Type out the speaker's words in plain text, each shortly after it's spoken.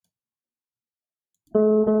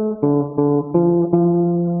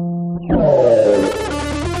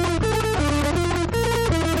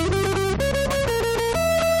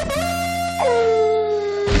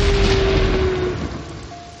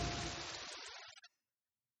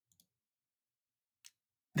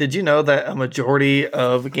Did you know that a majority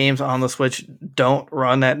of games on the Switch don't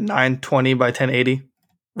run at 920 by 1080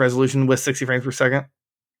 resolution with 60 frames per second?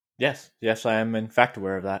 Yes, I am in fact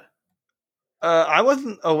aware of that. I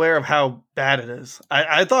wasn't aware of how bad it is.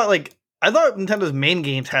 I thought Nintendo's main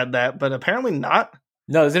games had that, but apparently not.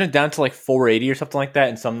 No, isn't it down to like 480 or something like that?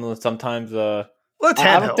 And sometimes Well, it's I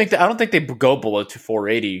handheld. don't think they go below to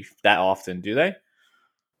 480 that often, do they?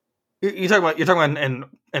 You're talking about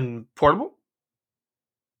in portable?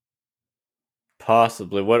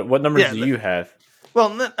 Possibly. What numbers Yeah. do you have? Well,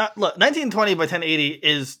 look, 1920 by 1080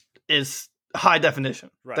 is high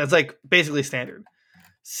definition. Right. That's like basically standard.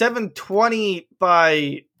 720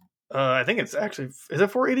 by I think it's actually, is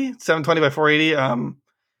it 480? 720 by 480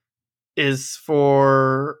 is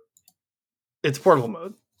for it's portable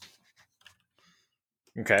mode.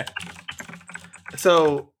 Okay.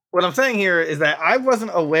 So what I'm saying here is that I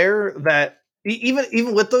wasn't aware that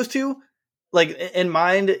even with those two, like in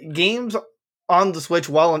mind, games on the Switch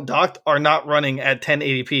while undocked are not running at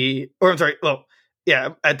 1080p, or I'm sorry, well, yeah,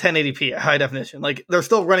 at 1080p at high definition. Like they're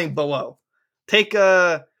still running below. Take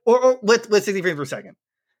or with 60 frames per second.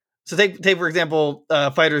 So take for example,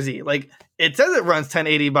 Fighter Z. Like it says it runs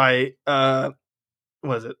 1080 by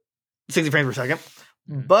what is it, 60 frames per second,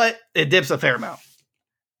 but it dips a fair amount,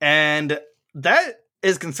 and that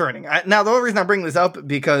is concerning. Now the only reason I'm bringing this up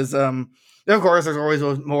because of course there's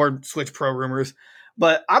always more Switch Pro rumors,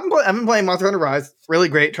 but I've been playing Monster Hunter Rise, really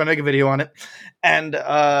great, trying to make a video on it, and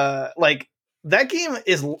like that game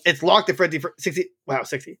it's locked at 30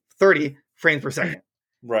 frames per second.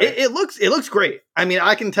 Right. It looks great. I mean,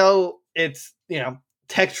 I can tell it's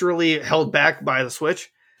texturally held back by the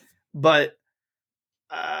Switch, but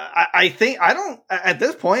I think I don't at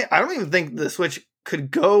this point. I don't even think the Switch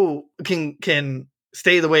can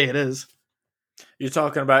stay the way it is. You're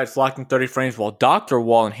talking about it's locked in 30 frames while docked or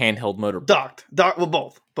while in handheld mode? Docked.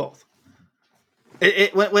 Well, both.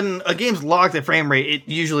 When a game's locked at frame rate, it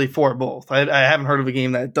usually for both. I haven't heard of a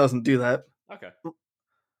game that doesn't do that. Okay.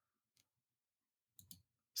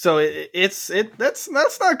 So that's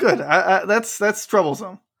not good. That's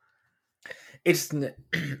troublesome. It's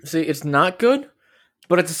not good,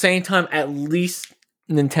 but at the same time, at least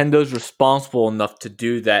Nintendo's responsible enough to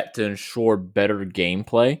do that to ensure better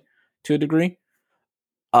gameplay to a degree.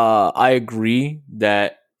 I agree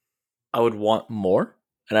that I would want more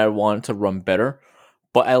and I want it to run better,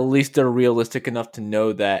 but at least they're realistic enough to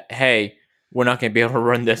know that, hey, we're not going to be able to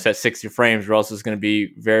run this at 60 frames or else it's going to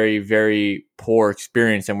be very, very poor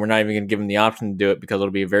experience, and we're not even going to give them the option to do it because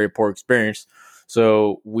it'll be a very poor experience.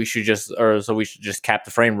 So we should just cap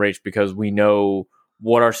the frame rates because we know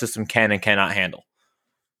what our system can and cannot handle.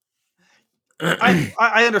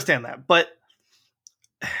 I understand that, but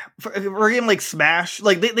for a game like Smash,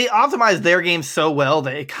 like they optimize their game so well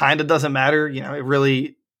that it kind of doesn't matter. They never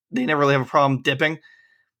really have a problem dipping.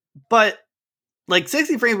 But like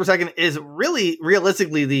 60 frames per second is really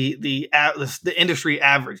realistically the industry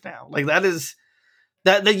average now. Like that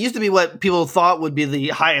used to be what people thought would be the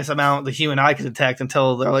highest amount the human eye could detect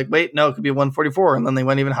until they're like, wait, no, it could be 144, and then they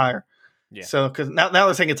went even higher. Yeah. So because now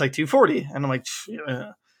they're saying it's like 240, and I'm like,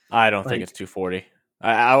 I don't think it's 240.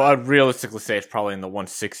 I would realistically say it's probably in the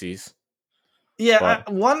 160s. Yeah,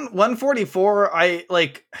 144.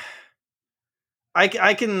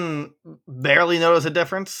 I can barely notice a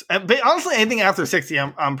difference. But honestly, anything after 60,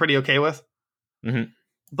 I'm pretty okay with. Mm-hmm.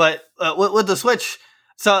 But with the Switch,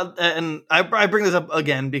 so and I bring this up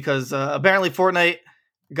again because apparently Fortnite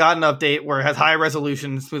got an update where it has high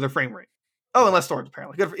resolution, smoother frame rate. Oh, and less storage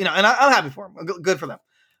apparently. Good for and I'm happy for them. Good for them.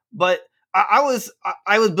 But I was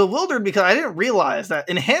bewildered because I didn't realize that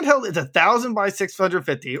in handheld it's 1000 by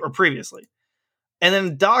 650 or previously, and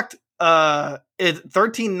then docked it's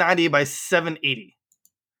 1390 by 780,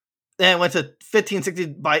 and it went to 1560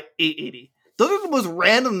 by 880. Those are the most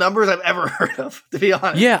random numbers I've ever heard of, to be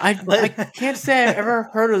honest. Yeah, I can't say I've ever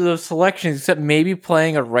heard of those selections except maybe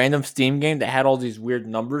playing a random Steam game that had all these weird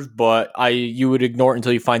numbers, but you would ignore it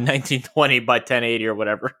until you find 1920 by 1080 or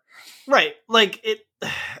whatever. Right, like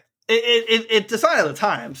it's a sign of the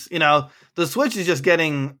times. The Switch is just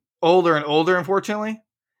getting older and older, unfortunately,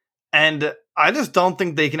 and I just don't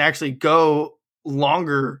think they can actually go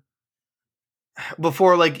longer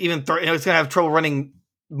before like even it's going to have trouble running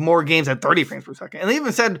more games at 30 frames per second. And they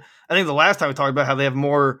even said, I think the last time we talked about how they have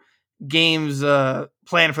more games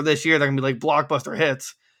planned for this year that are going to be like blockbuster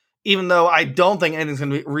hits, even though I don't think anything's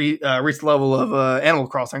going to reach the level of Animal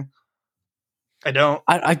Crossing. I don't.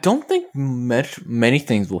 I don't think many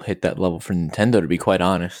things will hit that level for Nintendo, to be quite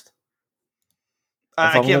honest.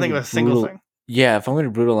 I can't think of a single thing. Yeah, if I'm going to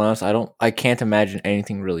be brutal honest, I can't imagine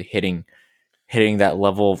anything really hitting that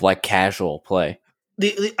level of like casual play.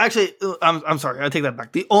 Actually, I'm sorry. I take that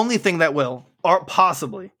back. The only thing that will, or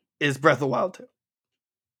possibly, is Breath of the Wild 2.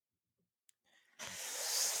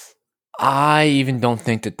 I even don't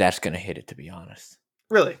think that that's going to hit it, to be honest.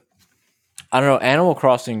 Really? I don't know. Animal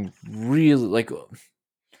Crossing really, like,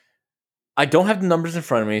 I don't have the numbers in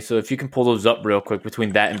front of me, so if you can pull those up real quick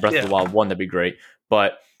between that and Breath of the Wild 1, that'd be great.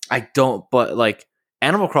 But like,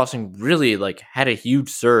 Animal Crossing really, like, had a huge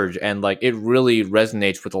surge, and, like, it really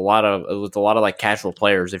resonates with a lot of like, casual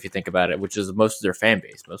players, if you think about it, which is most of their fan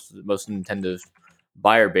base. Most of Nintendo's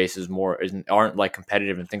buyer base aren't, like,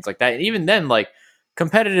 competitive and things like that. And even then, like,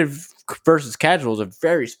 competitive versus casual is a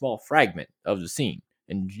very small fragment of the scene,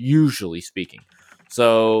 and usually speaking.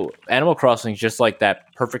 So Animal Crossing is just like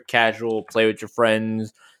that perfect casual play with your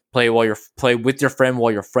friends, play with your friend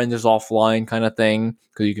while your friend is offline kind of thing,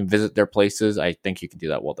 because you can visit their places. I think you can do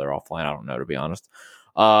that while they're offline. I don't know, to be honest.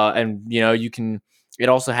 And you can. It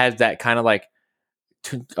also has that kind of like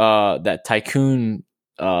that tycoon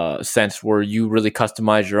sense where you really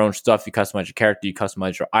customize your own stuff. You customize your character. You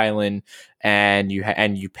customize your island, and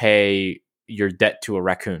you pay your debt to a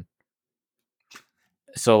raccoon.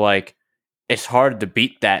 So like, it's hard to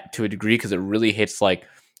beat that to a degree because it really hits like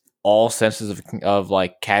all senses of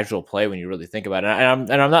like casual play when you really think about it.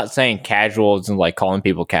 And I'm not saying casual isn't like calling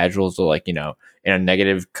people casuals or like, in a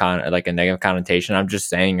negative connotation. I'm just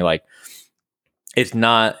saying like it's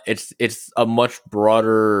a much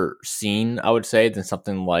broader scene, I would say, than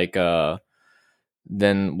something like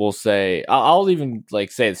then we'll say I'll even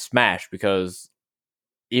like say Smash, because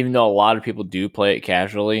even though a lot of people do play it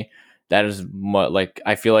casually, that is like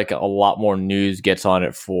I feel like a lot more news gets on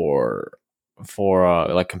it for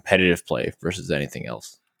like competitive play versus anything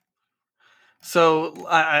else. So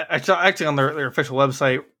I saw actually on their official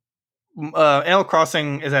website, Animal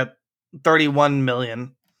Crossing is at 31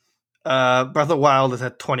 million. Breath of the Wild is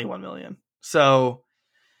at 21 million. So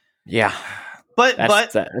yeah, but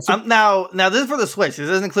now this is for the Switch. This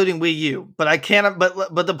isn't including Wii U. But I can't.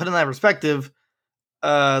 But to put in that perspective,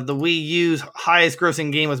 the Wii U's highest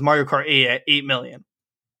grossing game was Mario Kart 8 at 8 million.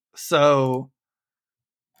 So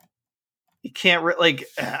you can't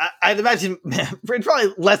I'd imagine it's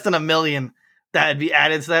probably less than 1 million that'd be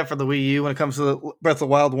added to that for the Wii U when it comes to the Breath of the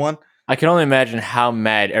Wild 1. I can only imagine how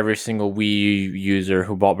mad every single Wii U user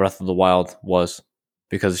who bought Breath of the Wild was,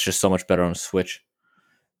 because it's just so much better on Switch.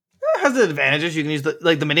 It has the advantages. You can use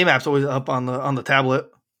the mini maps always up on the tablet.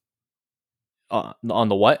 On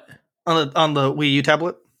the what? On the Wii U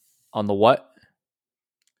tablet. On the what?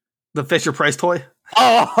 The Fisher Price toy.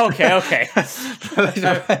 Oh, okay.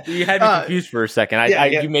 You had me confused for a second.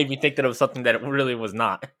 You made me think that it was something that it really was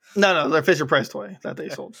not. No, the Fisher Price toy that they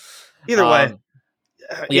sold. Either way,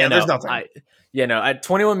 there's nothing. At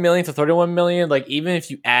 21 million to 31 million, like even if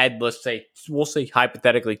you add, we'll say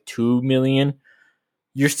hypothetically 2 million,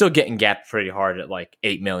 you're still getting gapped pretty hard at like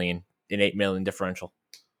 8 million, an 8 million differential.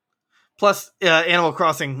 Plus, Animal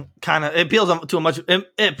Crossing kind of appealed to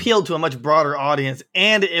a much broader audience,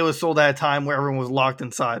 and it was sold at a time where everyone was locked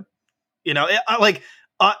inside. Not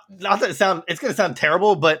that it's going to sound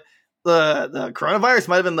terrible, but the coronavirus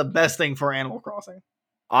might have been the best thing for Animal Crossing.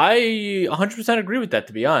 I 100% agree with that,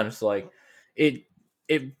 to be honest. Like I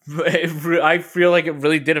feel like it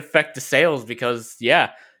really did affect the sales, because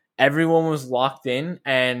everyone was locked in,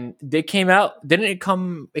 and they came out. It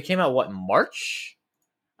came out what, in March?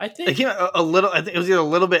 I think it came out a little. I think it was either a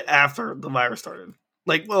little bit after the virus started,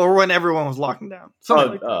 or when everyone was locking down.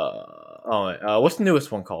 What's the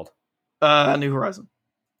newest one called? New Horizons.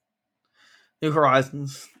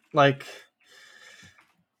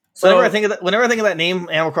 Whenever I think of that name,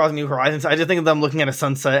 Animal Crossing New Horizons, I just think of them looking at a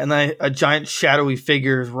sunset, and then a giant shadowy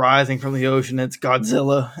figure is rising from the ocean. It's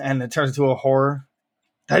Godzilla, and it turns into a horror.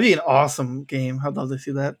 That'd be an awesome game. I'd love to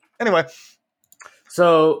see that. Anyway,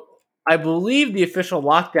 so I believe the official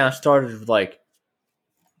lockdown started like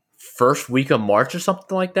first week of March or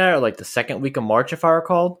something like that, or like the second week of March, if I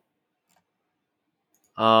recall.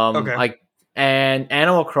 Okay. And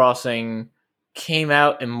Animal Crossing came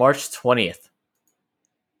out in March 20th.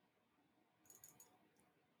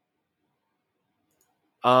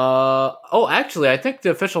 Actually, I think the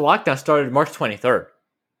official lockdown started March 23rd.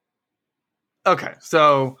 Okay,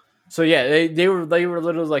 so yeah, they were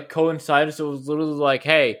literally like coincided. So it was literally like,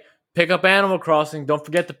 hey, pick up Animal Crossing. Don't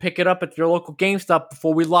forget to pick it up at your local GameStop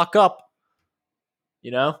before we lock up.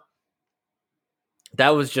 That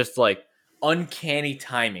was just like uncanny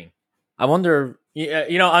timing. I wonder,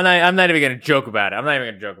 I'm not even gonna joke about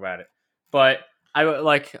it. But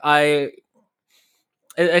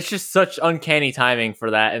it's just such uncanny timing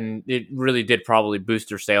for that, and it really did probably boost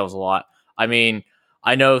their sales a lot. I mean,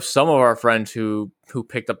 I know some of our friends who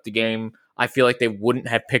picked up the game. I feel like they wouldn't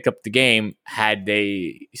have picked up the game had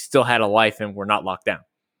they still had a life and were not locked down.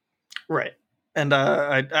 Right. And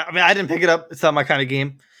I mean, I didn't pick it up. It's not my kind of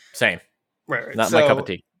game. Same. Right. Not my cup of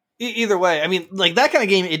tea. Either way, I mean, like that kind of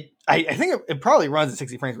game, I think it probably runs at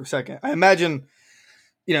 60 frames per second. I imagine,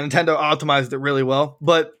 Nintendo optimized it really well.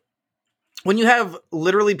 But when you have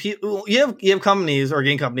literally people, you have companies or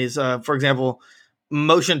game companies, for example,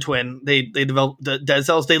 Motion Twin, they developed the Dead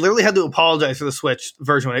Cells. They literally had to apologize for the Switch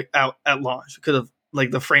version when it out at launch because of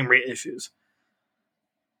like the frame rate issues.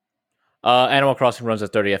 Animal Crossing runs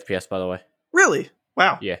at 30 FPS, by the way. Really?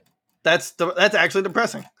 Wow. Yeah. That's actually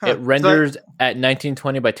depressing. Huh. It renders at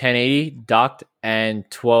 1920 by 1080 docked and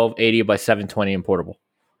 1280 by 720 in portable,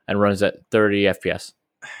 and runs at 30 FPS.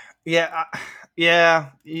 Yeah.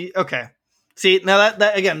 Okay. See, now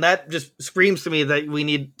that again, that just screams to me that we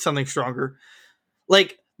need something stronger.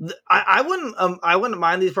 Like, I wouldn't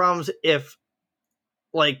mind these problems if,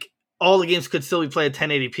 like, all the games could still be played at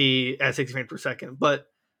 1080p at 60 frames per second. But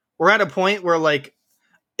we're at a point where, like,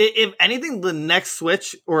 if anything, the next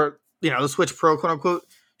Switch, or the Switch Pro, quote unquote,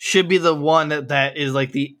 should be the one that is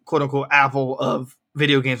like the quote unquote Apple of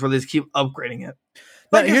video games, where they just keep upgrading it.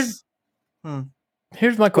 But here's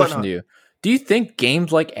my question to you: do you think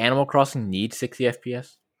games like Animal Crossing need 60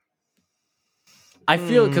 FPS? I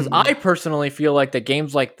feel, because I personally feel like that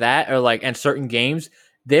games like that, or like, and certain games,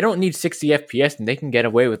 they don't need 60 FPS and they can get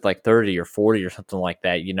away with like 30 or 40 or something like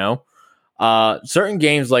that, certain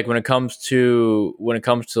games, like when it comes to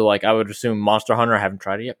like, I would assume Monster Hunter, I haven't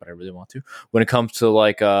tried it yet, but I really want to. When it comes to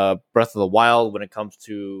like Breath of the Wild, when it comes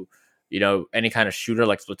to any kind of shooter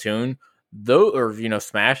like Splatoon, or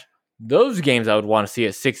Smash, those games I would want to see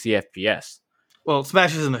at 60 FPS. Well,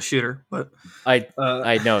 Smash isn't a shooter, but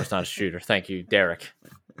I know it's not a shooter. Thank you, Derek.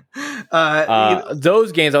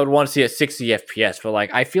 Those games I would want to see at 60 FPS, but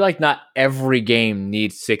like I feel like not every game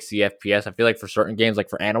needs 60 FPS. I feel like for certain games, like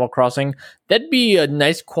for Animal Crossing, that'd be a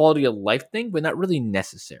nice quality of life thing, but not really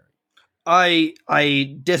necessary. I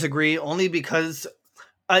disagree, only because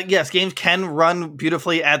yes, games can run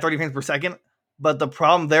beautifully at 30 frames per second, but the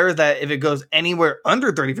problem there is that if it goes anywhere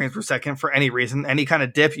under 30 frames per second for any reason, any kind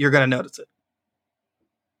of dip, you're gonna notice it.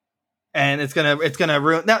 And it's gonna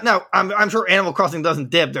ruin. Now, I'm sure Animal Crossing doesn't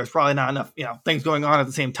dip. There's probably not enough things going on at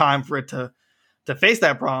the same time for it to face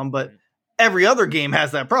that problem. But every other game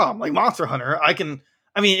has that problem. Like Monster Hunter,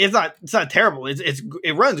 it's not terrible.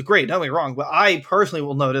 It runs great. Don't get me wrong, but I personally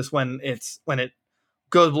will notice when it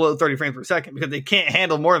goes below 30 frames per second, because they can't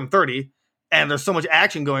handle more than 30, and there's so much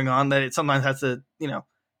action going on that it sometimes has to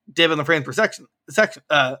dip in the frames per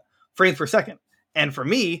second. And for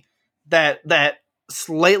me, that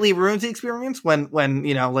slightly ruins the experience when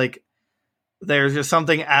like there's just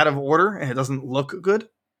something out of order and it doesn't look good.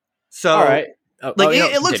 So all right.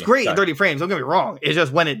 It looks great in 30 frames, don't get me wrong. It's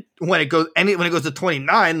just when it goes to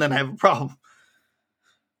 29, then I have a problem.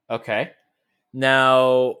 Okay.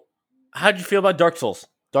 Now, how'd you feel about Dark Souls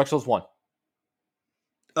 1?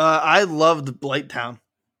 I loved Blighttown.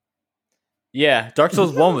 Yeah, Dark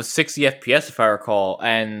Souls 1 was 60 FPS if I recall,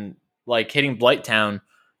 and like hitting Blighttown,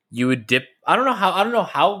 you would dip. I don't know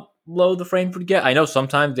how low the frame would get. I know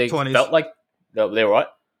sometimes they 20s. Felt like they were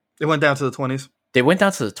what? They went down to the 20s. They went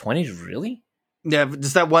down to the 20s, really? Yeah,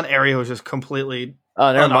 just that one area was just completely.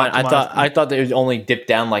 Oh, never mind. I thought they would only dip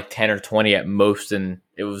down like 10 or 20 at most, and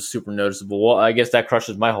it was super noticeable. Well, I guess that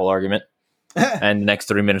crushes my whole argument and the next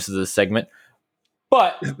 3 minutes of this segment.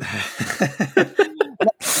 But yeah,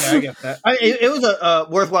 I get that. It was a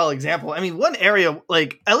worthwhile example. I mean, one area,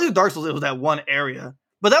 like at least Dark Souls, it was that one area.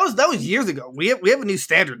 But that was years ago. We have a new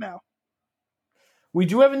standard now. We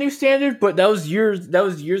do have a new standard, but that was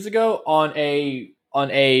years ago on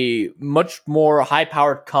a much more high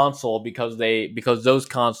powered console, because those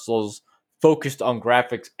consoles focused on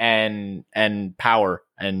graphics and power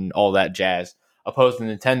and all that jazz, opposed to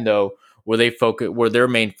Nintendo, where their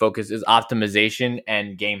main focus is optimization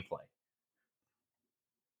and gameplay.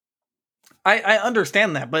 I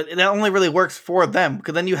understand that, but that only really works for them,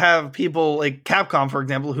 because then you have people like Capcom, for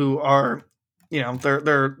example, who are,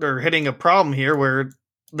 they're hitting a problem here where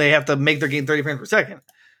they have to make their game 30 frames per second,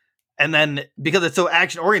 and then because it's so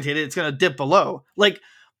action oriented, it's going to dip below. Like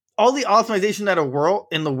all the optimization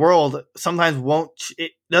in the world sometimes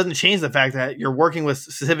it doesn't change the fact that you're working with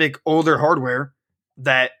specific older hardware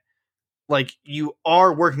that like you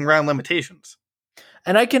are working around limitations.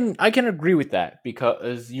 And I can agree with that,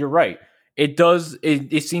 because you're right. It does.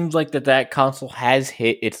 It seems like that console has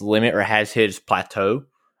hit its limit, or has hit its plateau,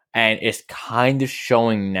 and it's kind of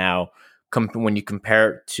showing now. When you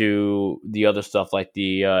compare it to the other stuff like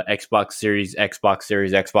the Xbox Series,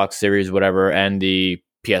 whatever, and the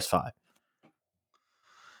PS5.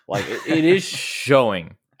 Like it is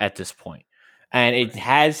showing at this point, and it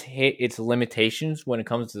has hit its limitations when it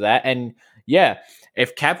comes to that. And yeah,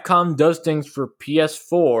 if Capcom does things for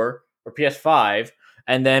PS4 or PS5,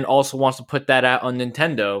 and then also wants to put that out on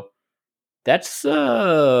Nintendo, that's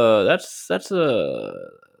a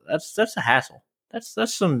hassle.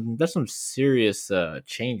 That's some serious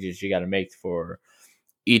changes you got to make for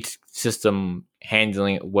each system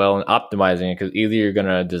handling it well and optimizing it, because either you're going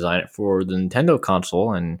to design it for the Nintendo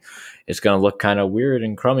console and it's going to look kind of weird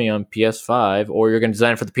and crummy on PS5, or you're going to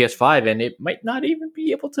design it for the PS5 and it might not even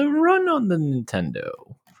be able to run on the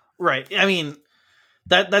Nintendo. Right. I mean,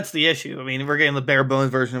 that's the issue. I mean, we're getting the bare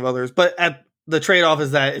bones version of others, but the trade-off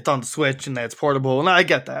is that it's on the Switch and that it's portable, and I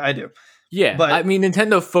get that. I do. Yeah, but I mean,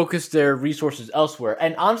 Nintendo focused their resources elsewhere,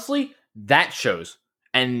 and honestly, that shows.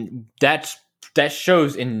 And that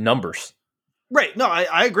shows in numbers. Right. No,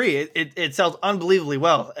 I agree. It sells unbelievably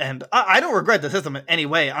well. And I don't regret the system in any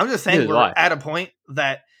way. I'm just saying we're at a point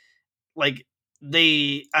that, like,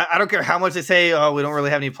 I don't care how much they say, oh, we don't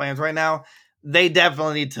really have any plans right now. They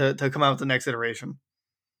definitely need to come out with the next iteration.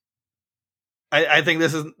 I think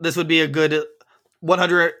this would be a good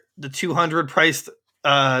 100 to 200 priced,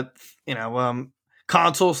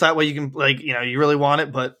 console. So that way you can, like, you really want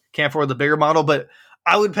it, but can't afford the bigger model. But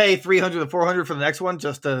I would pay 300 to 400 for the next one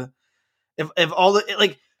just to, if all the,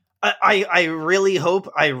 like, I really hope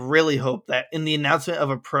that in the announcement of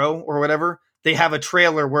a Pro or whatever, they have a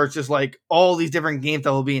trailer where it's just like all these different games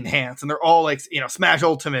that will be enhanced, and they're all like, Smash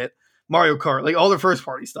Ultimate, Mario Kart, like all their first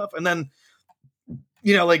party stuff. And then,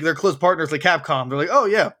 like their close partners like Capcom, they're like, oh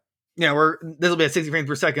yeah, this will be at 60 frames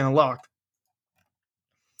per second unlocked.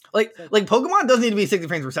 Like Pokemon doesn't need to be 60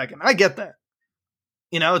 frames per second. I get that.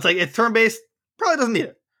 It's like, it's turn-based, probably doesn't need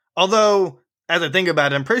it. Although, as I think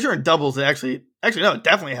about it, I'm pretty sure in doubles it actually no, it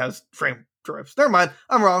definitely has frame drops. Never mind,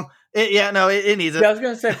 I'm wrong. It needs it. Yeah, I was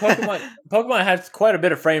gonna say Pokemon has quite a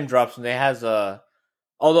bit of frame drops, and it has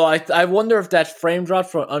although I wonder if that's frame drops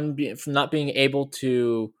from not being able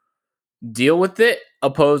to deal with it,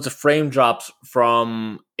 opposed to frame drops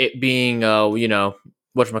from it being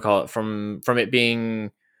whatchamacallit, from it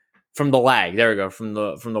being from the lag. There we go, from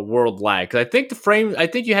the world lag. Because I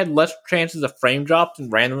think you had less chances of frame drops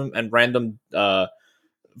and random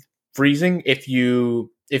freezing if you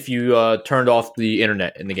turned off the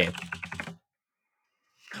internet in the game.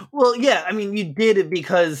 Well, yeah, I mean, you did it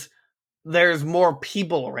because there's more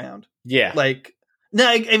people around. Yeah, like, no,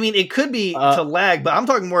 I mean, it could be to lag, but I'm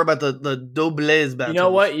talking more about the doubles battles. You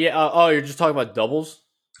know what? Yeah. You're just talking about doubles?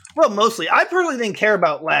 Well, mostly. I personally didn't care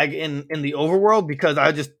about lag in the overworld because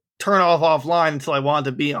I just turn off offline until I wanted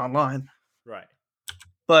to be online. Right.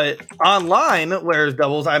 But online, whereas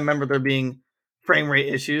doubles, I remember there being frame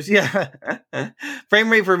rate issues. Yeah.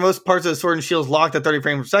 Frame rate for most parts of the Sword and Shield is locked at 30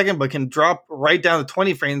 frames per second, but can drop right down to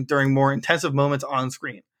 20 frames during more intensive moments on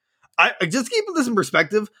screen. I just keeping this in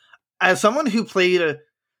perspective, as someone who played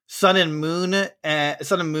Sun and Moon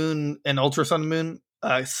and Ultra Sun and Moon,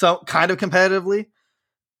 so kind of competitively,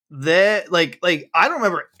 that like I don't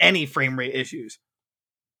remember any frame rate issues.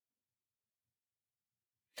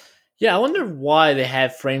 Yeah, I wonder why they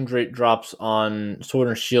have frame rate drops on Sword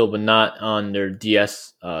and Shield, but not on their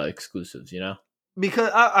DS exclusives. Because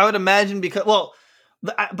I would imagine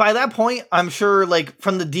by that point, I'm sure, like,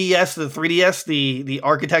 from the DS to the 3DS, the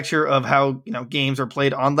architecture of how games are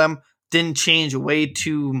played on them didn't change way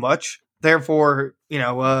too much. Therefore,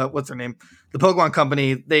 what's their name? The Pokemon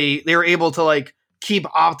Company, they were able to, like, keep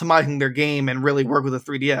optimizing their game and really work with the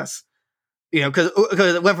 3DS. Because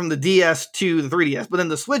it went from the DS to the 3DS. But then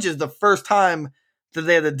the Switch is the first time that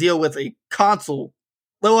they had to deal with a console.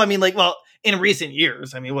 Well, I mean, in recent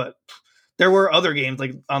years. I mean, there were other games,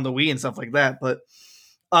 like, on the Wii and stuff like that. But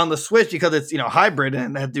on the Switch, because it's, hybrid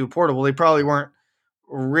and had to do portable, they probably weren't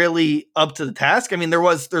really up to the task. I mean,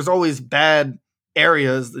 there's always bad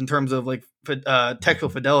areas in terms of, like, technical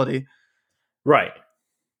fidelity. Right.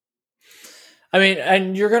 I mean,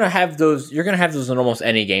 and you're gonna have those in almost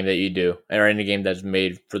any game that you do, or any game that's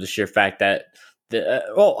made, for the sheer fact that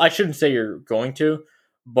I shouldn't say you're going to,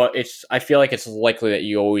 but I feel like it's likely that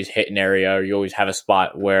you always hit an area, or you always have a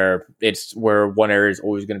spot where one area is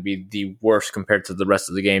always going to be the worst compared to the rest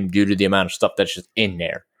of the game due to the amount of stuff that's just in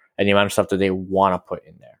there and the amount of stuff that they want to put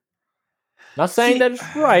in there. Not saying that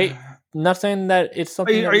it's right. Not saying that it's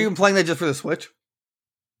something. Are you implying that just for the Switch?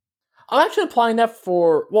 I'm actually implying that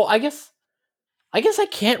for. Well, I guess I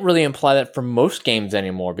can't really imply that for most games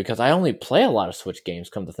anymore because I only play a lot of Switch games,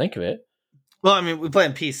 come to think of it. Well, I mean, we play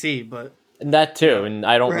on PC, but... And that too, and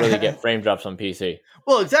I don't really get frame drops on PC.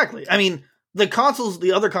 Well, exactly. I mean,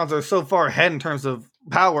 the other consoles are so far ahead in terms of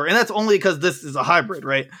power, and that's only because this is a hybrid,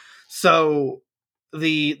 right? So,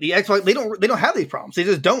 the Xbox, they don't have these problems. They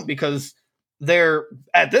just don't, because they're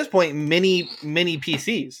at this point mini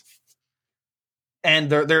PCs, and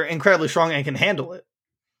they're incredibly strong and can handle it.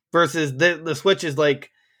 Versus the Switch is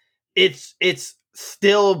like, it's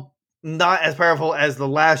still not as powerful as the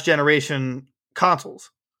last generation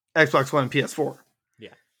consoles, Xbox One and PS4.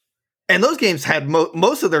 Yeah, and those games had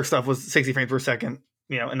most of their stuff was 60 frames per second,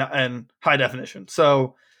 and high definition.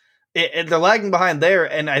 So they're lagging behind there,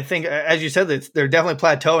 and I think, as you said, they're definitely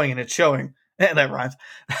plateauing, and it's showing. That rhymes.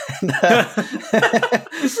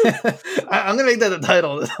 I'm gonna make that the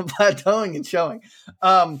title: plateauing and showing.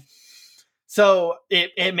 So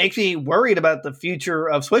it makes me worried about the future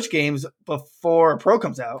of Switch games before Pro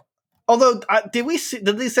comes out. Although, did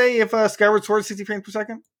they say if Skyward Sword is 60 frames per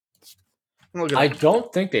second? I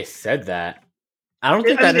don't think they said that. I don't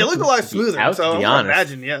think that it looked a lot smoother. So I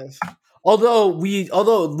imagine yes. Although it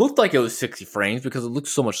looked like it was 60 frames because it looked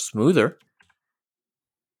so much smoother.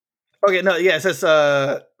 Okay, no, yeah, it says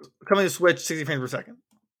coming to Switch 60 frames per second.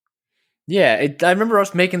 Yeah, I remember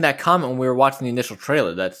us making that comment when we were watching the initial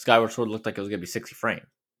trailer that Skyward Sword looked like it was going to be 60 frames.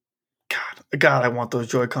 God, I want those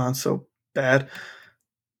Joy-Cons so bad.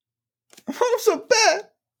 I want them so bad.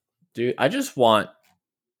 Dude, I just want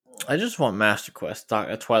Master Quest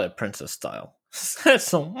Twilight Princess style. That's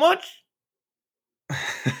so much.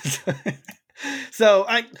 So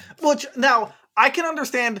now I can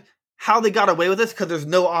understand how they got away with this, because there's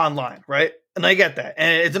no online, right? And I get that,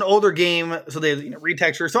 and it's an older game, so they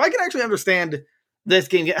retexture. So I can actually understand this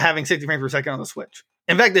game having 60 frames per second on the Switch.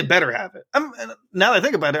 In fact, they better have it. Now that I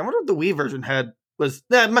think about it, I wonder what the Wii version had.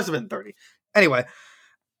 It must have been 30. Anyway,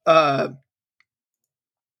 the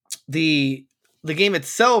game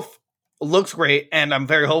itself looks great, and I'm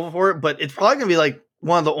very hopeful for it. But it's probably gonna be like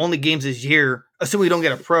one of the only games this year, assuming we don't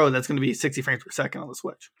get a Pro, that's going to be 60 frames per second on the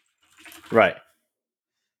Switch. Right.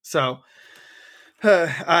 So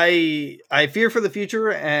I fear for the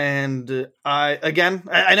future, and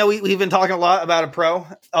I know we've been talking a lot about a Pro,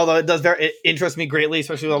 although it interests me greatly,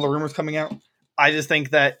 especially with all the rumors coming out. I just think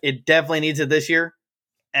that it definitely needs it this year,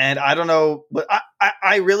 and I don't know, but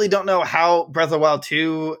I really don't know how Breath of the Wild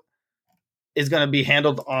 2 is going to be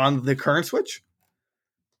handled on the current Switch,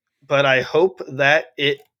 but I hope that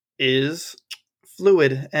it is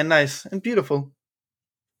fluid and nice and beautiful.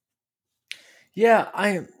 Yeah,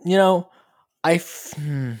 it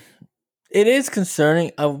is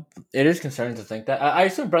concerning. It is concerning to think that. I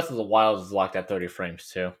assume Breath of the Wild is locked at 30 frames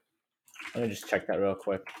too. Let me just check that real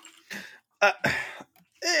quick.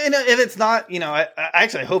 If it's not, I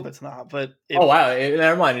actually hope it's not. But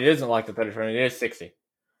never mind. It isn't locked at 30 frames. It is 60.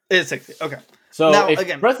 It is 60. Okay. So now,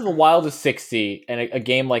 if Breath of the Wild is 60, and a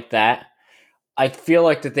game like that, I feel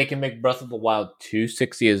like that they can make Breath of the Wild 2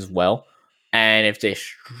 60 as well. And if they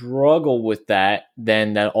struggle with that,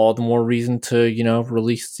 then that all the more reason to,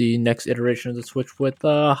 release the next iteration of the Switch with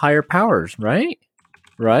higher powers, right?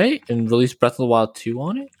 Right? And release Breath of the Wild 2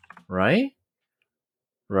 on it, right?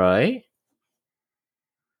 Right?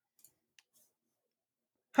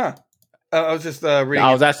 Huh. I was just reading.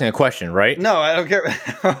 I was asking a question, right? No, I don't care.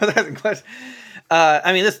 I was asking a question.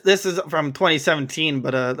 I mean, this is from 2017,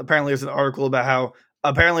 but apparently there's an article about how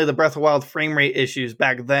apparently the Breath of the Wild frame rate issues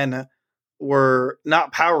back then were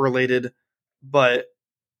not power related, but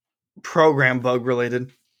program bug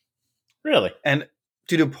related. Really? And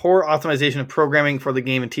due to poor optimization of programming for the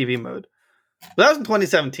game in TV mode. But that was in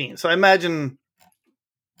 2017, so I imagine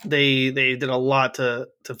they did a lot to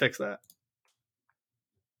fix that.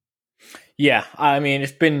 Yeah, I mean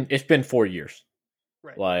it's been 4 years,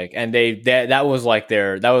 right? Like, and that was like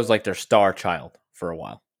their star child for a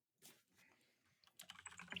while.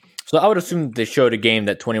 So I would assume they showed a game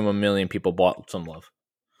that 21 million people bought some love.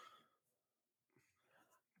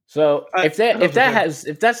 So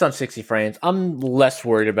if that's on 60 frames, I'm less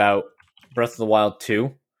worried about Breath of the Wild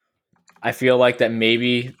 2. I feel like that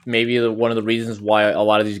maybe one of the reasons why a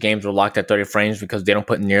lot of these games are locked at 30 frames because they don't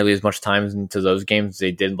put nearly as much time into those games as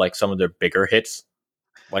they did like some of their bigger hits,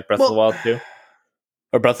 like Breath of the Wild 2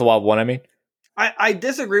 or Breath of the Wild 1. I mean, I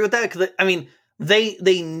disagree with that because I mean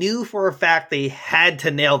they knew for a fact they had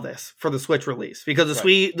to nail this for the Switch release because the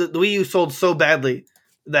Wii U sold so badly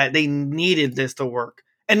that they needed this to work.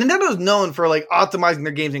 And Nintendo's known for like optimizing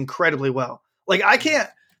their games incredibly well. Like I can't.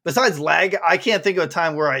 Besides lag, I can't think of a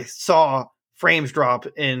time where I saw frames drop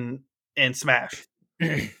in Smash.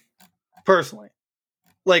 Personally.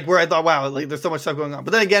 Like where I thought, wow, like there's so much stuff going on.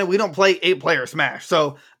 But then again, we don't play 8-player Smash.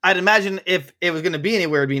 So I'd imagine if it was going to be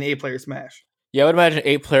anywhere, it'd be an 8-player Smash. Yeah, I would imagine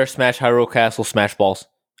 8-player Smash, Hyrule Castle, Smash Balls,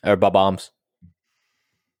 or Bob-Bombs.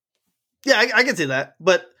 Yeah, I can see that.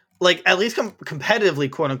 But like at least competitively,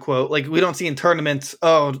 quote unquote. Like we don't see in tournaments.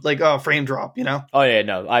 Frame drop. You know. Oh yeah,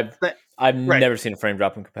 no, I've Right. never seen a frame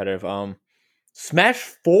drop in competitive. Smash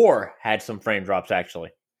 4 had some frame drops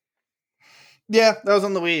actually. Yeah, that was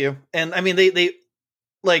on the Wii U, and I mean they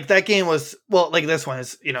like that game was like this one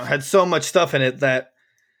is had so much stuff in it that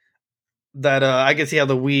I could see how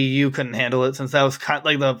the Wii U couldn't handle it since that was kind of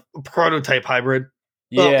like the prototype hybrid.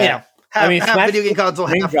 Well, Yeah, half Smash video game console,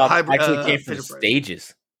 frame half drops hybrid. actually came from Fisher Price.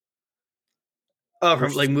 stages. Oh,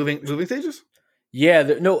 from like moving stages. Yeah,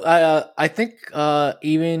 I think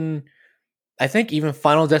even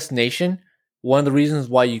Final Destination. One of the reasons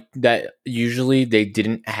why that usually they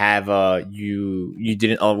didn't have you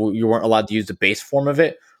weren't allowed to use the base form of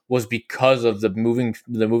it was because of the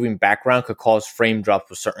moving background could cause frame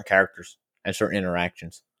drops with certain characters and certain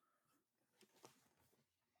interactions.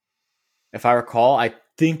 If I recall, I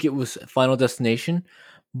think it was Final Destination,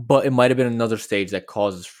 but it might have been another stage that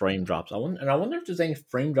causes frame drops. I wonder if there's any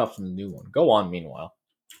frame drops in the new one. Go on, meanwhile.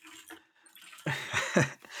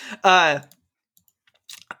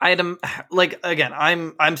 Item like again,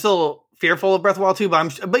 I'm still fearful of Breath of the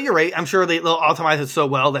Wild 2, but you're right. I'm sure they'll optimize it so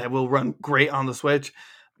well that it will run great on the Switch.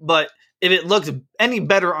 But if it looks any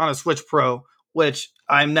better on a Switch Pro, which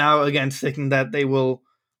I'm now again sticking that they will,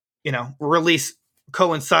 release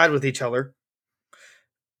coincide with each other,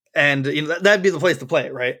 and that'd be the place to play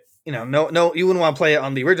it, right? No, you wouldn't want to play it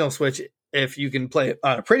on the original Switch if you can play it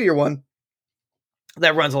on a prettier one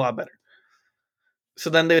that runs a lot better. So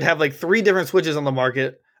then they would have like 3 different Switches on the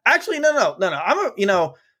market. Actually,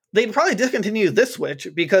 no. They'd probably discontinue this Switch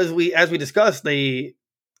because as we discussed, they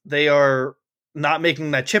are not making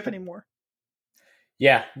that chip anymore.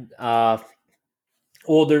 Yeah.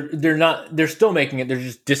 Well, they're not. They're still making it. They're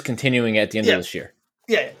just discontinuing it at the end of this year.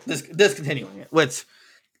 Yeah, discontinuing it. Which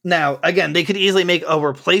now again, they could easily make a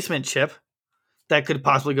replacement chip that could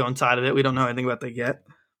possibly go inside of it. We don't know anything about that yet,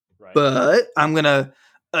 right. But I'm gonna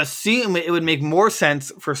assume it would make more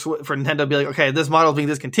sense for Nintendo to be like, okay, this model is being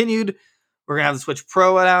discontinued. We're gonna have the Switch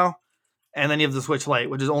Pro now, and then you have the Switch Lite,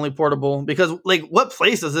 which is only portable. Because like, what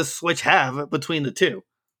place does this Switch have between the two?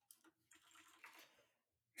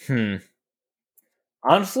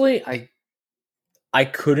 Honestly, I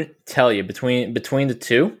couldn't tell you between the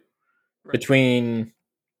two. Right. Between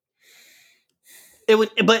it would,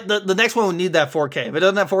 but the next one would need that 4K. If it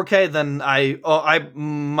doesn't have 4K, then I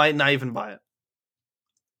might not even buy it.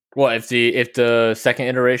 Well, if the second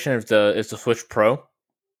iteration is the Switch Pro,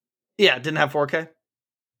 yeah, it didn't have 4K,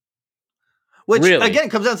 which really? Again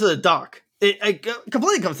comes down to the dock. It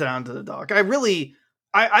completely comes down to the dock. I believe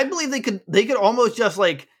they could almost just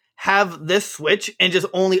like have this Switch and just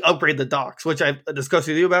only upgrade the docks, which I've discussed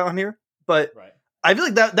with you about on here. But right. I feel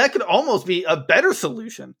like that could almost be a better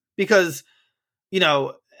solution because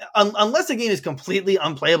unless the game is completely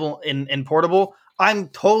unplayable in portable, I'm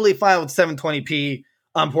totally fine with 720p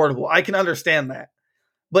on portable. I can understand that.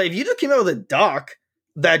 But if you just came out with a dock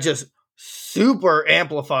that just super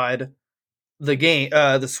amplified the game,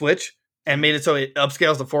 the Switch, and made it so it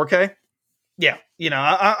upscales to 4K, yeah,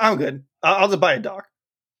 I'm good. I'll just buy a dock.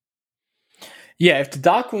 Yeah, if the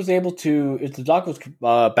dock was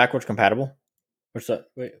backwards compatible, or so.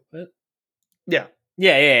 Wait, what? Yeah.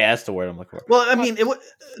 Yeah, that's the word I'm looking for. Well, I mean,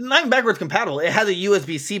 not even backwards compatible. It has a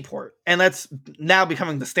USB-C port, and that's now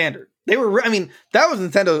becoming the standard. That was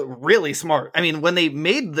Nintendo really smart. I mean, when they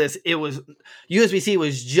made this, it was USB-C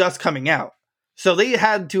was just coming out, so they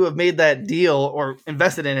had to have made that deal or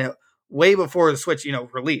invested in it way before the Switch,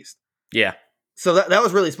 released. Yeah. So that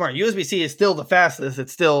was really smart. USB-C is still the fastest.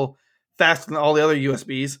 It's still faster than all the other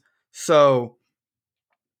USBs, so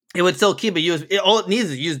it would still keep a USB. All it needs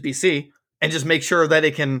is USB-C. And just make sure that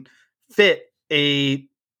it can fit the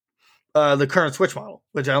current Switch model,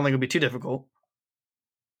 which I don't think would be too difficult.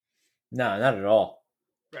 No, not at all.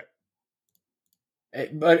 Right.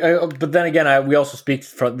 But then again, we also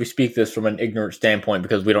speak this from an ignorant standpoint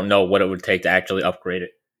because we don't know what it would take to actually upgrade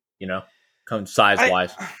it. Size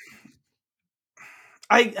wise.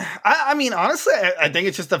 I mean, honestly, I think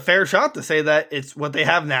it's just a fair shot to say that it's what they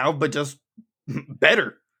have now, but just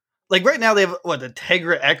better. Like right now, they have the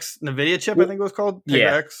Tegra X NVIDIA chip. I think it was called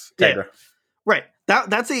Tegra X. Tegra. Yeah. Right.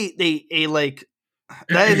 That's that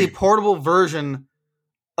is a portable version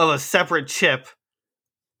of a separate chip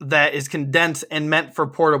that is condensed and meant for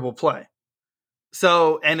portable play.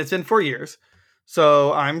 So, and it's been 4 years.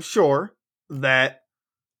 So I'm sure that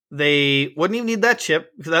they wouldn't even need that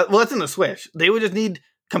chip because that's in the Switch. They would just need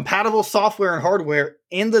compatible software and hardware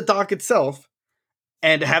in the dock itself,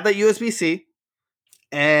 and to have that USB-C.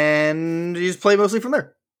 And you just play mostly from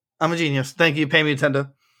there. I'm a genius. Thank you. Pay me,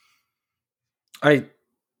 Nintendo.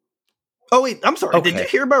 Oh wait, I'm sorry. Did you Okay.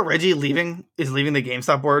 hear about Reggie leaving the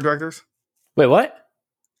GameStop board of directors? Wait, what?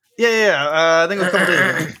 Yeah. I think it was a couple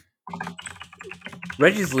days ago.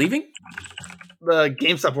 Reggie's leaving? The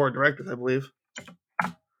GameStop board of directors, I believe.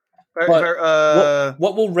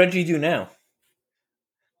 What will Reggie do now?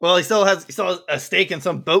 Well, he still has a stake in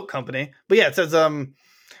some boat company. But yeah, it says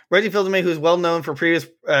Reggie Fils-Aimé, who's well known for previous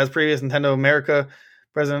Nintendo America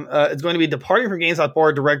president, is going to be departing from GameStop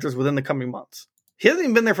board of directors within the coming months. He hasn't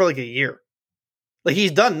even been there for like a year. Like,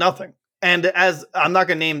 he's done nothing. And as I'm not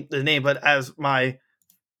going to name the name, but as my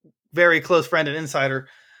very close friend and insider,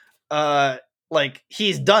 like,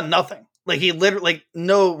 he's done nothing. Like, he literally, like,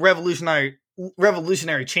 no revolutionary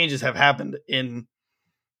changes have happened with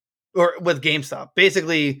GameStop.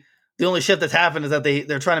 Basically, the only shift that's happened is that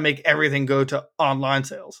they're trying to make everything go to online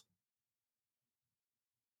sales.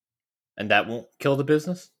 And that won't kill the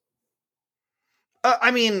business?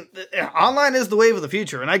 I mean, online is the wave of the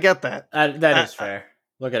future, and I get that. That is fair.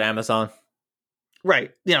 Look at Amazon.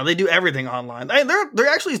 Right. You know, they do everything online. They're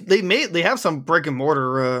actually, they have some brick and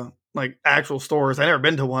mortar, like, actual stores. I've never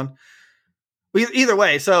been to one. But either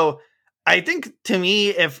way, so I think, to me,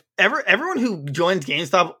 if everyone who joins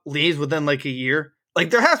GameStop leaves within like a year,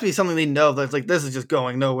 like, there has to be something they know that's like, this is just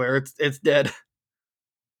going nowhere. It's dead.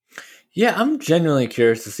 Yeah, I'm genuinely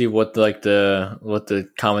curious to see what the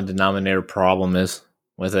common denominator problem is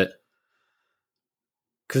with it.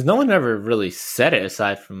 Because no one ever really said it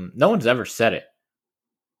no one's ever said it.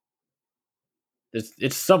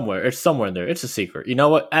 It's somewhere. It's somewhere there. It's a secret. You know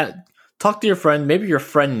what? Talk to your friend. Maybe your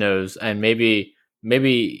friend knows, and maybe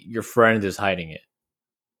your friend is hiding it.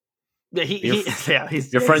 Yeah,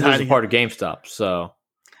 your friend is a part of GameStop, so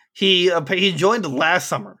he joined last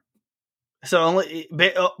summer, so only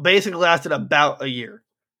basically lasted about a year.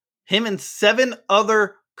 Him and 7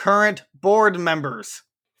 other current board members,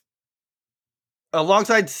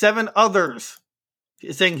 alongside 7 others,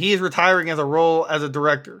 saying he is retiring as a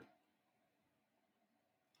director.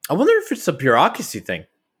 I wonder if it's a bureaucracy thing.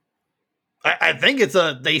 I think it's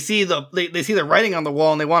they see the writing on the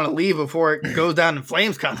wall and they want to leave before it goes down in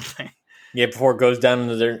flames, kind of thing. Yeah, before it goes down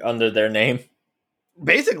under their name.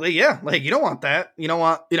 Basically, yeah. Like, you don't want that. You don't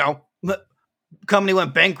want, the company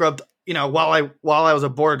went bankrupt, while I was a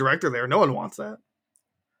board director there. No one wants that.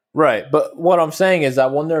 Right, but what I'm saying is, I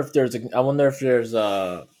wonder if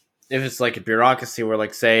it's like a bureaucracy where,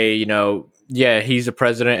 like, say, he's the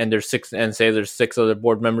president and there's 6 other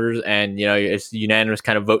board members, and it's a unanimous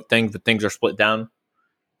kind of vote thing, but things are split down,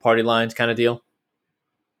 party lines kind of deal.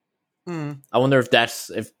 I wonder if that's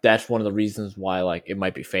one of the reasons why, like, it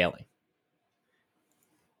might be failing.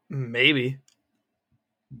 Maybe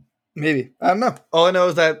I don't know. All I know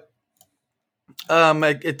is that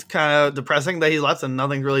it's kind of depressing that he left and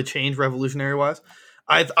nothing really changed revolutionary wise.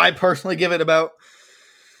 I personally give it about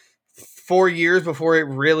 4 years before it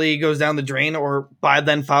really goes down the drain, or by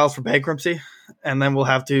then files for bankruptcy, and then we'll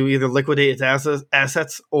have to either liquidate its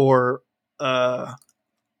assets or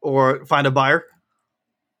find a buyer.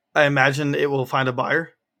 I imagine it will find a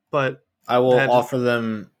buyer, but I will offer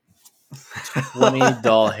them 20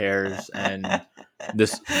 doll hairs and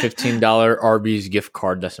this $15 Arby's gift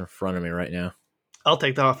card that's in front of me right now. I'll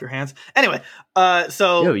take that off your hands. Anyway,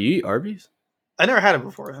 so yo, you eat Arby's? I never had it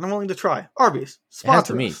before, and I'm willing to try. Arby's,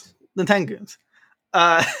 sponsor us, the Tengoons.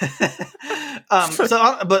 But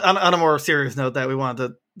on a more serious note that we wanted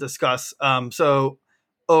to discuss, so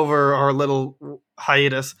over our little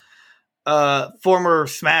hiatus, former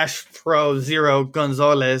Smash Pro Zero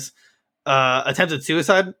Gonzalez attempted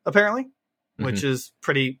suicide, apparently, which is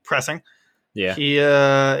pretty pressing. Yeah, he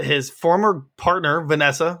his former partner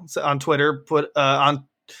Vanessa on Twitter put on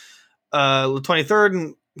the 23rd,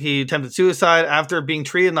 and he attempted suicide after being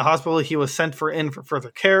treated in the hospital. He was sent for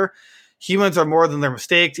further care. Humans are more than their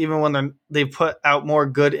mistakes, even when they put out more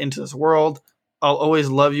good into this world. I'll always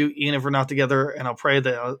love you, even if we're not together, and I'll pray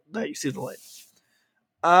that you see the light.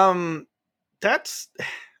 That's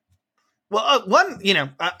one.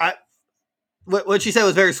 What she said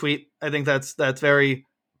was very sweet. I think that's very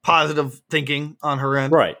positive thinking on her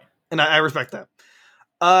end, right? And I respect that.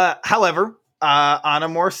 However, on a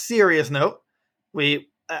more serious note, we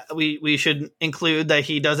should include that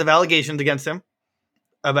he does have allegations against him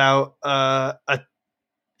about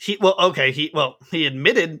he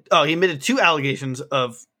admitted 2 allegations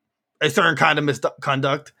of a certain kind of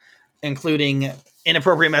misconduct, including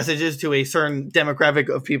inappropriate messages to a certain demographic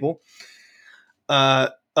of people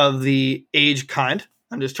of the age kind.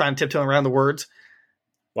 I'm just trying to tiptoe around the words.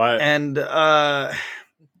 Why? And honestly,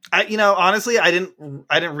 I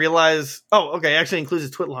didn't realize. Oh, okay. It actually includes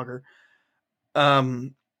his TwitLocker. But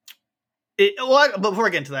before I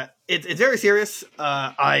get into that, it's very serious.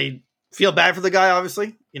 I feel bad for the guy.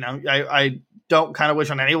 Obviously, I don't kind of wish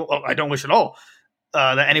on anyone. I don't wish at all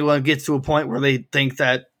that anyone gets to a point where they think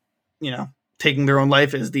that taking their own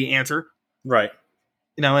life is the answer. Right.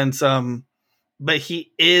 And some, but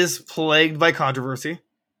he is plagued by controversy.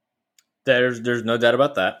 There's no doubt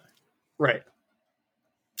about that. Right.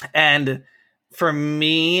 And for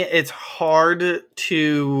me, it's hard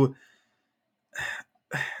to.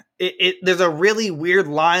 There's a really weird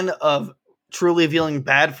line of truly feeling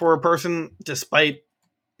bad for a person despite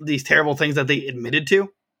these terrible things that they admitted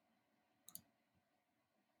to,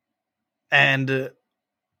 and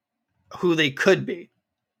who they could be.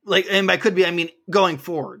 And by could be, I mean going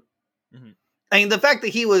forward. Mm-hmm. I mean, the fact that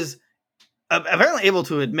he was apparently able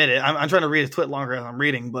to admit it. I'm trying to read his tweet longer as I'm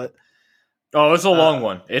reading, but it's a long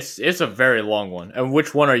one. It's a very long one. And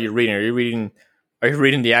which one are you reading? Are you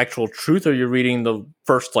reading the actual truth, or are you reading the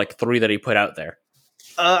first 3 that he put out there?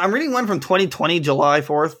 I'm reading one from 2020, July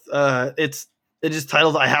 4th. It's just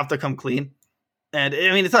titled "I Have to Come Clean," and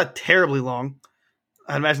I mean it's not terribly long.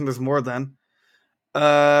 I imagine there's more then.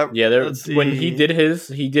 When he did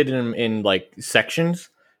it in sections,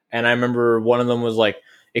 and I remember one of them was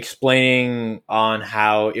explaining on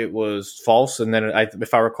how it was false, and then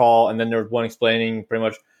if I recall, and then there was one explaining pretty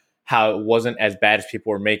much how it wasn't as bad as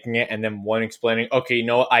people were making it, and then one explaining, okay,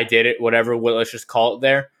 I did it, whatever, let's just call it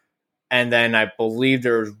there. And then I believe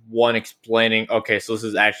there was one explaining, okay, so this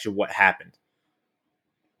is actually what happened.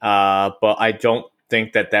 But I don't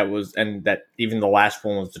think that was, and that even the last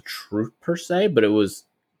one was the truth per se, but it was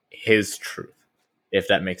his truth, if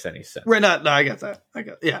that makes any sense. Right? No, I get that.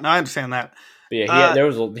 I understand that. But yeah,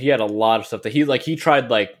 he had a lot of stuff that he tried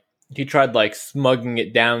smugging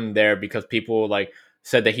it down there because people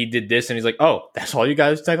said that he did this, and he's like, oh, that's all you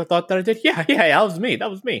guys thought that I did? Yeah, that was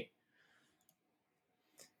me.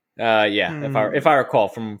 If I recall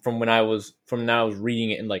from when I was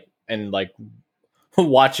reading it and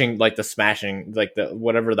watching the smashing, the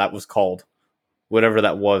whatever that was called, whatever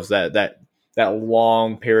that was, that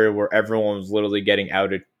long period where everyone was literally getting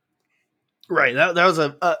outed. Right. That was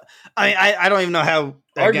I don't even know how.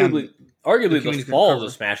 Arguably the fall of the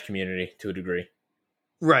Smash community to a degree.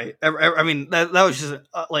 Right. I mean that was just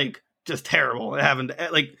just terrible. It happened.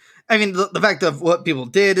 I mean the fact of what people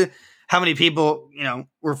did. How many people,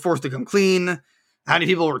 were forced to come clean? How many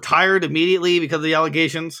people retired immediately because of the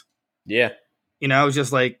allegations? Yeah. It was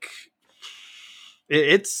just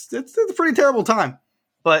it's a pretty terrible time.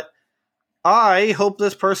 But I hope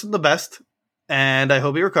this person the best, and I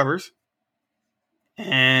hope he recovers.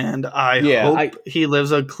 And I hope he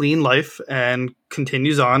lives a clean life and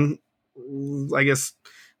continues on, I guess,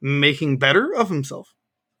 making better of himself.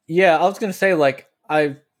 Yeah, I was going to say,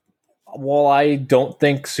 while I don't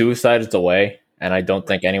think suicide is the way, and I don't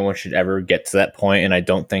think anyone should ever get to that point, and I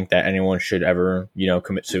don't think that anyone should ever,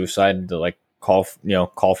 commit suicide to call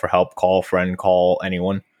for help, call a friend, call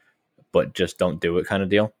anyone, but just don't do it kind of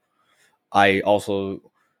deal. I'm also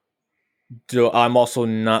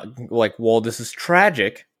not while this is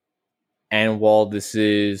tragic, and while this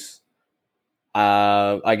is,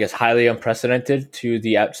 I guess, highly unprecedented to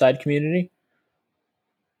the outside community,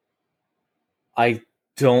 I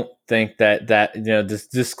don't think that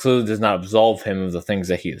this clearly does not absolve him of the things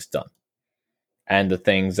that he has done and the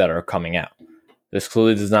things that are coming out. This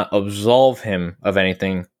clearly does not absolve him of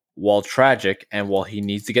anything. While tragic, and while he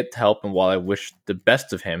needs to get help, and while I wish the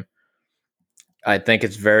best of him, I think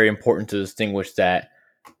it's very important to distinguish that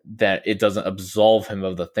it doesn't absolve him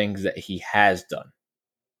of the things that he has done.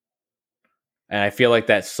 And I feel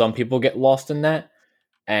that some people get lost in that.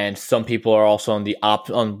 And some people are also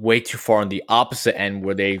on way too far on the opposite end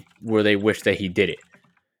where they wish that he did it.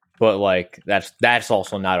 But that's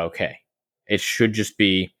also not okay. It should just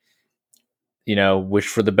be, wish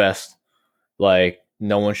for the best.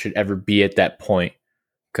 No one should ever be at that point,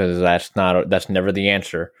 because that's never the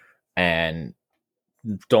answer. And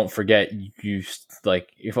don't forget,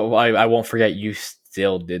 I won't forget you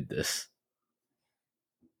still did this.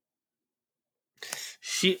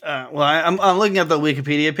 I'm looking at the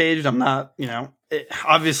Wikipedia page. I'm not,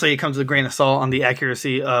 obviously it comes with a grain of salt on the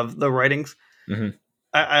accuracy of the writings.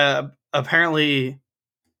 Mm-hmm. Apparently,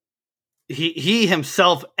 he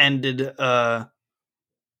himself ended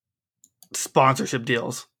sponsorship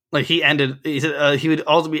deals. He said he would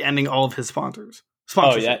also be ending all of his sponsors.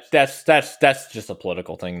 Oh yeah, that's just a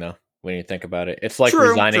political thing though. When you think about it, it's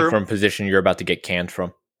resigning from a position you're about to get canned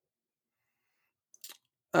from.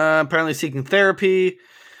 Apparently seeking therapy.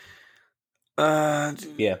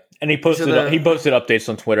 Yeah, and he posted updates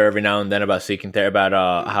on Twitter every now and then about seeking therapy,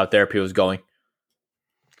 about how therapy was going.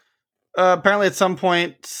 Apparently, at some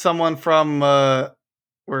point, someone from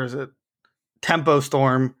where is it? Tempo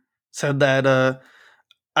Storm said that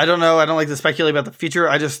I don't know. I don't like to speculate about the future.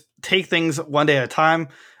 I just take things one day at a time.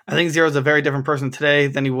 I think Zero's a very different person today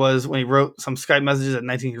than he was when he wrote some Skype messages at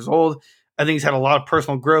 19 years old. I think he's had a lot of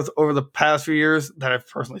personal growth over the past few years that I've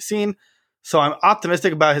personally seen. So I'm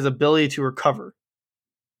optimistic about his ability to recover.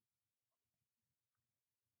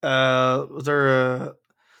 That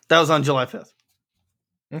was on July 5th.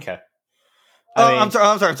 Okay. I'm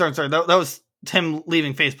sorry. That was him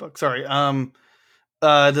leaving Facebook. Sorry.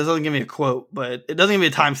 This doesn't give me a quote, but it doesn't give me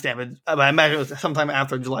a timestamp. I imagine it was sometime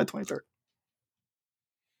after July 23rd.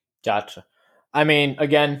 Gotcha. I mean,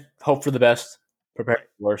 again, hope for the best, prepare for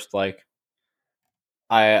the worst. Like,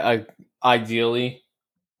 I ideally,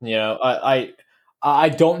 I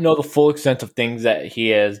don't know the full extent of things that he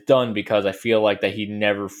has done because I feel like that he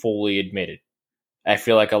never fully admitted. I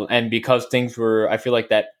feel like, and because I feel like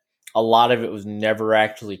that a lot of it was never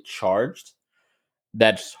actually charged.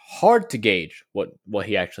 That's hard to gauge what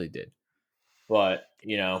he actually did. But,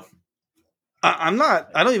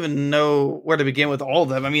 I don't even know where to begin with all of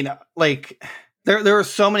them. I mean, like, there were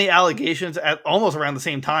so many allegations at almost around the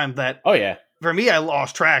same time that, oh yeah, for me, I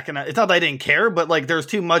lost track. And it's not that I didn't care, but like, there's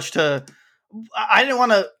too much I didn't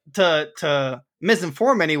want to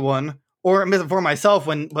misinform anyone or misinform myself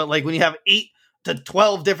when you have 8 to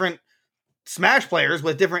 12 different Smash players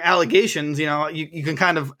with different allegations, you can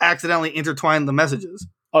kind of accidentally intertwine the messages.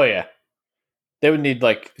 Oh yeah. They would need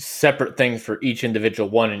like separate things for each individual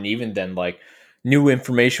one. And even then, like, new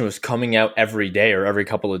information was coming out every day or every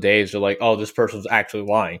couple of days. They're like, oh, this person's actually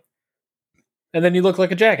lying. And then you look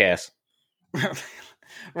like a jackass.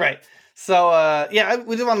 Right. So,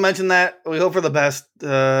 we just want to mention that. We hope for the best.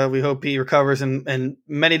 We hope he recovers in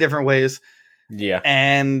many different ways. Yeah.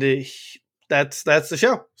 And that's the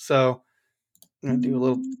show. So I'm going to do a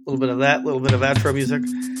little bit of that, little bit of outro music.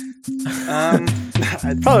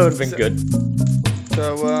 Probably would have been good.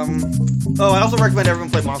 So, I also recommend everyone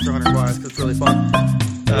play Monster Hunter Rise because it's really fun.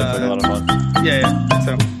 It looks like a lot of fun. Yeah.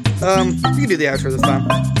 So, you can do the outro this time.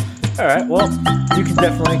 All right. Well, you can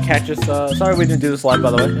definitely catch us. Sorry we didn't do this live, by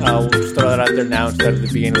the way. We'll just throw that out there now instead of the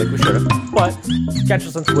beginning like we should have. But catch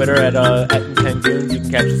us on Twitter at Nintengoons. You can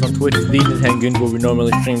catch us on Twitch, the Nintengoons, where we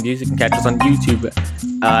normally stream these. You can catch us on YouTube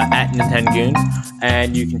at Nintengoons,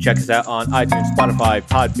 and you can check us out on iTunes, Spotify,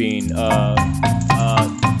 Podbean.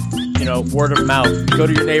 Word of mouth. Go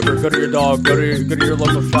to your neighbor. Go to your dog. Go to your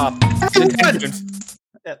local shop. Nintengoons.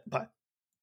 Yeah. Bye.